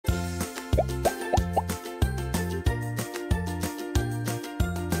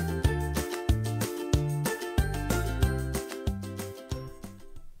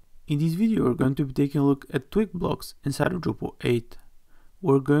In this video, we're going to be taking a look at Twig blocks inside of Drupal 8.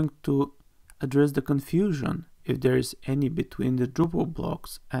 We're going to address the confusion, if there is any, between the Drupal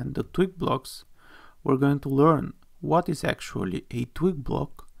blocks and the Twig blocks. We're going to learn what is actually a Twig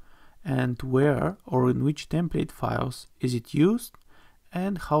block and where or in which template files is it used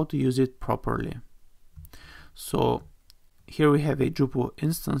and how to use it properly. So here we have a Drupal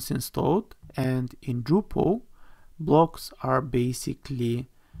instance installed, and in Drupal, blocks are basically,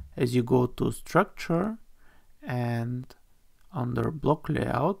 as you go to structure and under block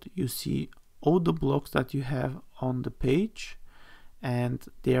layout, you see all the blocks that you have on the page, and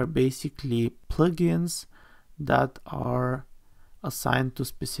they are basically plugins that are assigned to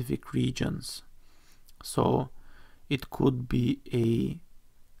specific regions. So it could be a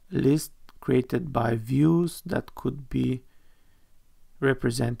list created by views that could be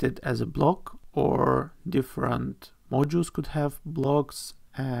represented as a block, or different modules could have blocks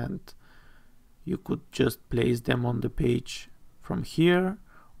and you could just place them on the page from here,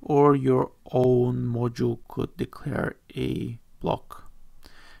 or your own module could declare a block.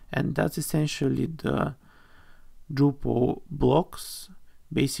 And that's essentially the Drupal blocks.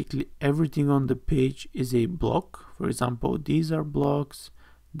 Basically everything on the page is a block. For example, these are blocks.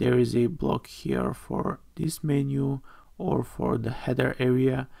 There is a block here for this menu, or for the header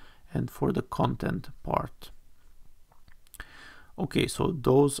area and for the content part. Okay, so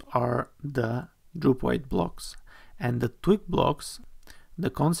those are the Drupal 8 blocks. And the Twig blocks, the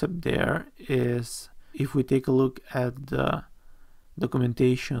concept there is, if we take a look at the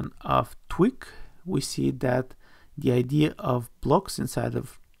documentation of Twig, we see that the idea of blocks inside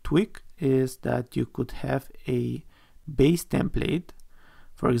of Twig is that you could have a base template,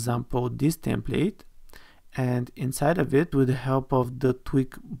 for example this template, and inside of it, with the help of the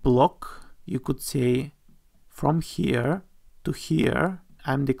Twig block, you could say from here to here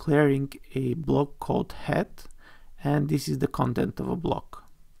I'm declaring a block called head, and this is the content of a block.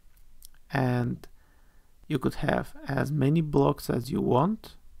 And you could have as many blocks as you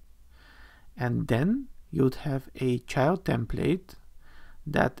want, and then you would have a child template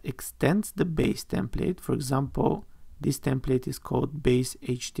that extends the base template. For example, this template is called base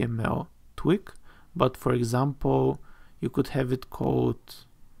HTML Twig, but for example you could have it called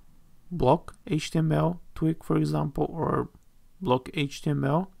block HTML Twig, for example, or block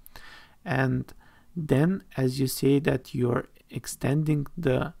HTML. And then as you say that you're extending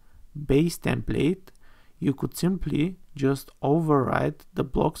the base template, you could simply just override the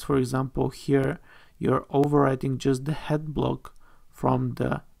blocks. For example, here you're overwriting just the head block from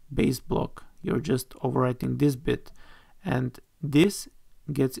the base block. You're just overwriting this bit, and this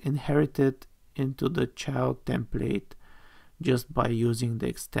gets inherited into the child template just by using the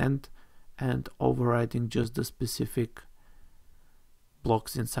extend and overriding just the specific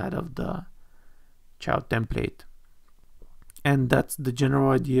blocks inside of the child template. And that's the general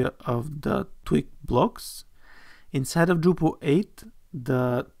idea of the Twig blocks. Inside of Drupal 8,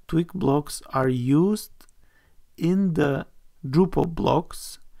 the Twig blocks are used in the Drupal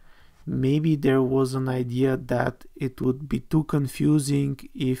blocks. Maybe there was an idea that it would be too confusing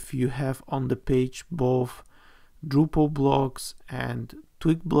if you have on the page both Drupal blocks and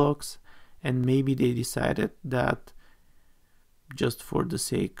Twig blocks, and maybe they decided that just for the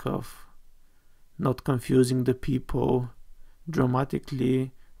sake of not confusing the people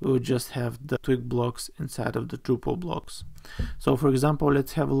dramatically, we would just have the Twig blocks inside of the Drupal blocks. So for example,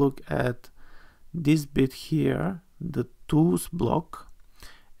 let's have a look at this bit here, the tools block.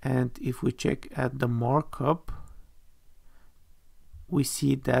 And if we check at the markup, we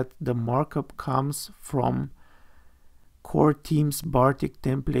see that the markup comes from core themes Bartik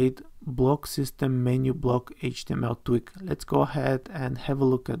template block system menu block HTML Twig. Let's go ahead and have a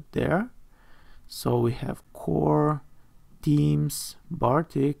look at there. So we have core themes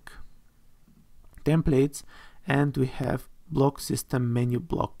Bartik templates, and we have block system menu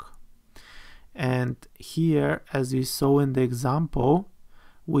block. And here, as we saw in the example,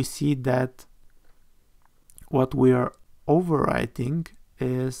 we see that what we are overwriting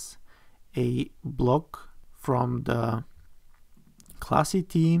is a block from the classy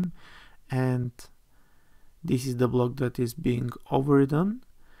theme, and this is the block that is being overridden.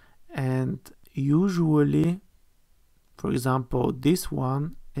 And usually, for example, this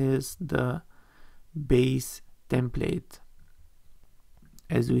one is the base template.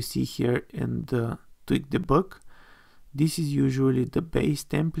 As we see here in the Twig debug, this is usually the base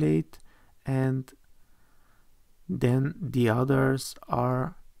template, and then the others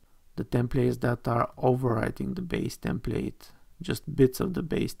are the templates that are overwriting the base template, just bits of the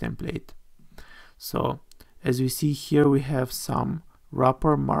base template. So as we see here, we have some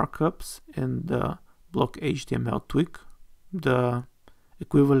wrapper markups in the block HTML twig, the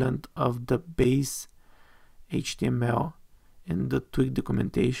equivalent of the base HTML in the twig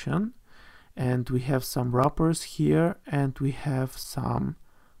documentation. And we have some wrappers here, and we have some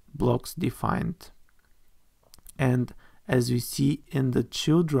blocks defined. And as we see in the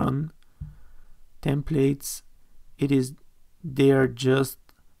children templates, they are just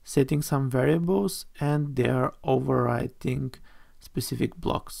setting some variables and they are overwriting specific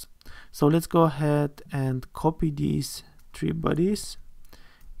blocks. So let's go ahead and copy these three bodies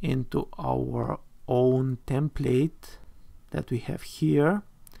into our own template that we have here,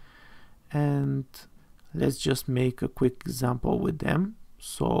 and let's just make a quick example with them.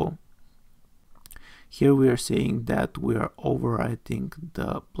 So here we are saying that we are overwriting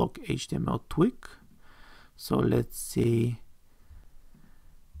the block HTML twig. So let's say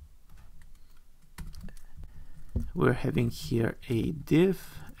we're having here a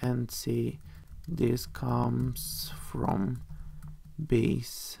div and say this comes from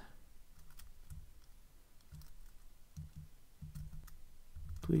base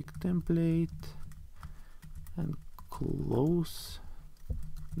twig template, and close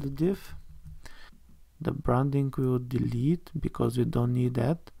the div. The branding we will delete because we don't need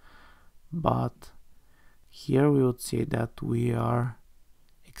that, but here we would say that we are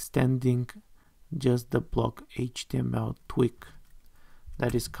extending just the block HTML twig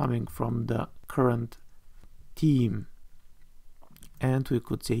that is coming from the current theme. And we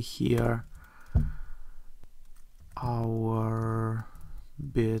could say here our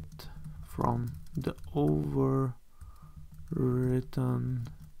bit from the overwritten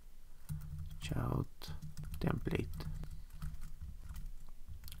child template.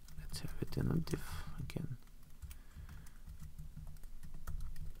 Let's have it in a div again.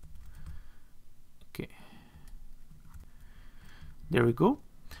 Okay, there we go.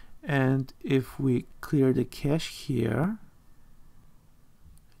 And if we clear the cache here,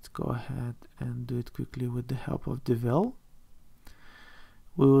 let's go ahead and do it quickly with the help of devel.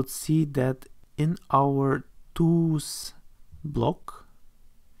 We would see that in our tools block,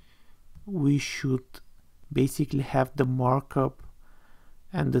 we should basically have the markup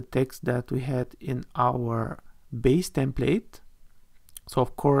and the text that we had in our base template. So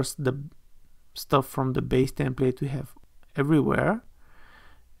of course the stuff from the base template we have everywhere,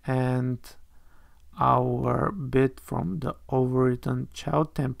 and our bit from the overwritten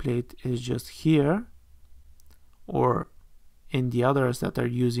child template is just here, or in the others that are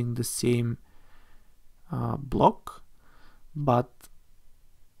using the same block, but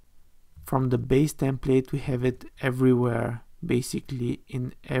from the base template we have it everywhere, basically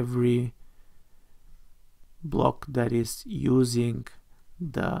in every block that is using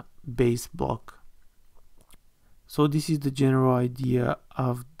the base block. So this is the general idea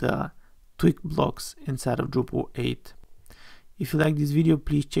of the Twig blocks inside of Drupal 8. If you like this video,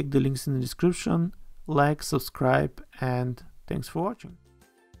 please check the links in the description, like, subscribe, and thanks for watching.